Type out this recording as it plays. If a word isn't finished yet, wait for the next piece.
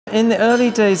In the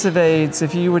early days of AIDS,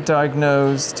 if you were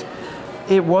diagnosed,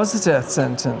 it was a death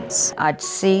sentence. I'd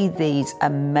see these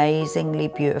amazingly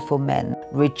beautiful men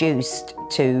reduced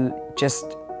to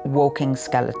just walking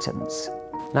skeletons.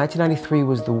 1993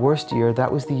 was the worst year. That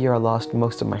was the year I lost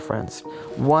most of my friends.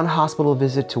 One hospital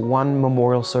visit to one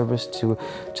memorial service, to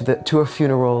a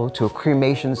funeral, to a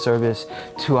cremation service,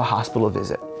 to a hospital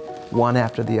visit. One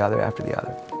after the other after the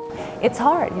other. It's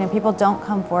hard, people don't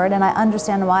come forward, and I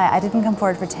understand why. I didn't come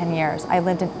forward for 10 years. I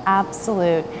lived in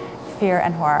absolute fear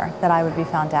and horror that I would be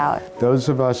found out. Those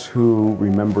of us who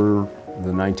remember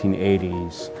the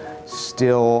 1980s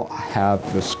still have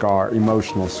the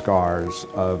emotional scars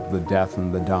of the death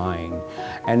and the dying.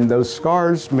 And those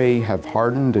scars may have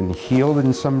hardened and healed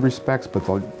in some respects, but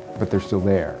they're still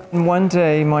there. And one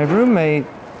day, my roommate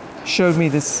showed me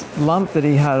this lump that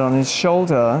he had on his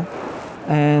shoulder,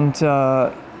 and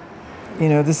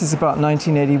this is about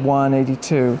 1981,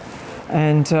 82,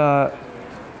 and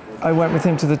I went with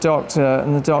him to the doctor,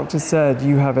 and the doctor said,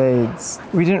 "You have AIDS."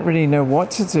 We didn't really know what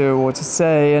to do or to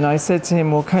say, and I said to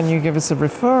him, "Well, can you give us a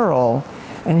referral?"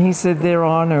 And he said, "There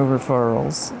are no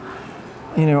referrals.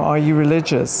 Are you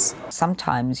religious?"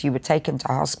 Sometimes you were taken to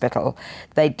hospital,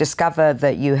 they'd discover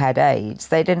that you had AIDS,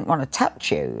 they didn't want to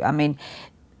touch you. I mean,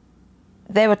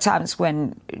 there were times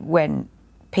when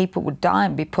people would die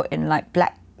and be put in like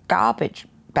black garbage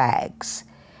bags.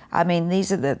 I mean, these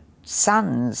are the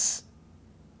sons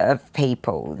of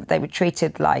people. They were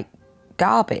treated like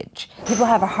garbage. People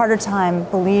have a harder time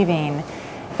believing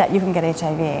that you can get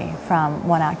HIV from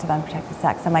one act of unprotected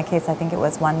sex. In my case, I think it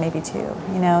was one, maybe two,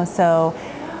 So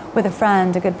with a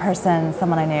friend, a good person,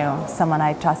 someone I knew, someone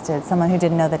I trusted, someone who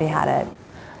didn't know that he had it.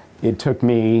 It took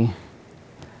me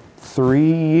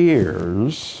 3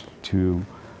 years to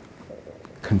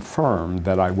confirm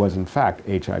that I was in fact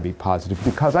HIV positive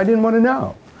because I didn't want to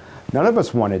know. None of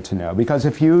us wanted to know, because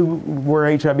if you were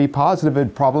HIV positive,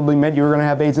 it probably meant you were going to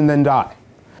have AIDS and then die.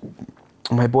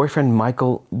 My boyfriend,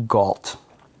 Michael Galt,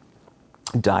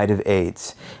 died of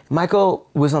AIDS. Michael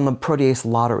was on the protease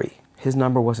lottery. His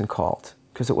number wasn't called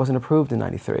because it wasn't approved in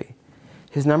 '93.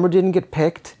 His number didn't get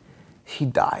picked. He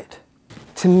died.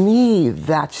 To me,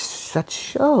 that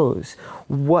shows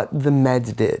what the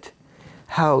meds did.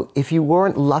 How if you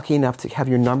weren't lucky enough to have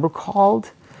your number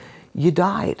called, you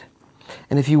died.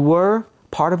 And if you were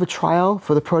part of a trial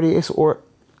for the protease or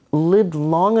lived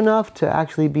long enough to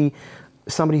actually be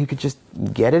somebody who could just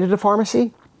get it at a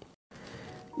pharmacy,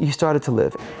 you started to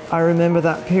live. I remember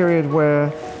that period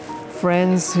where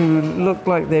friends who looked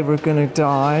like they were going to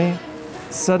die,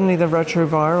 suddenly the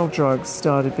retroviral drugs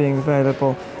started being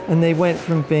available, and they went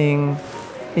from being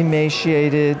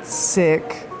emaciated,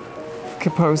 sick,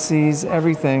 Kaposi's,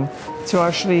 everything, to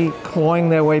actually clawing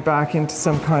their way back into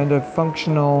some kind of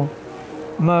functional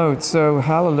mode. So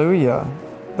hallelujah,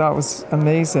 that was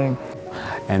amazing.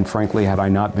 And frankly, had I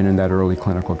not been in that early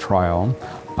clinical trial,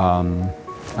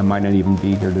 I might not even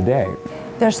be here today.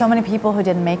 There's so many people who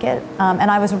didn't make it, and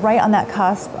I was right on that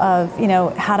cusp of,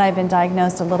 had I been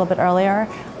diagnosed a little bit earlier,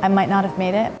 I might not have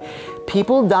made it.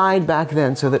 People died back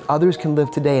then so that others can live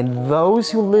today, and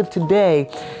those who live today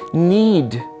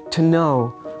need to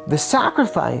know the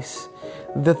sacrifice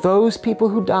that those people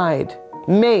who died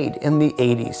made in the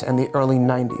 80s and the early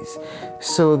 90s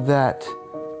so that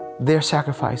their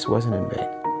sacrifice wasn't in vain.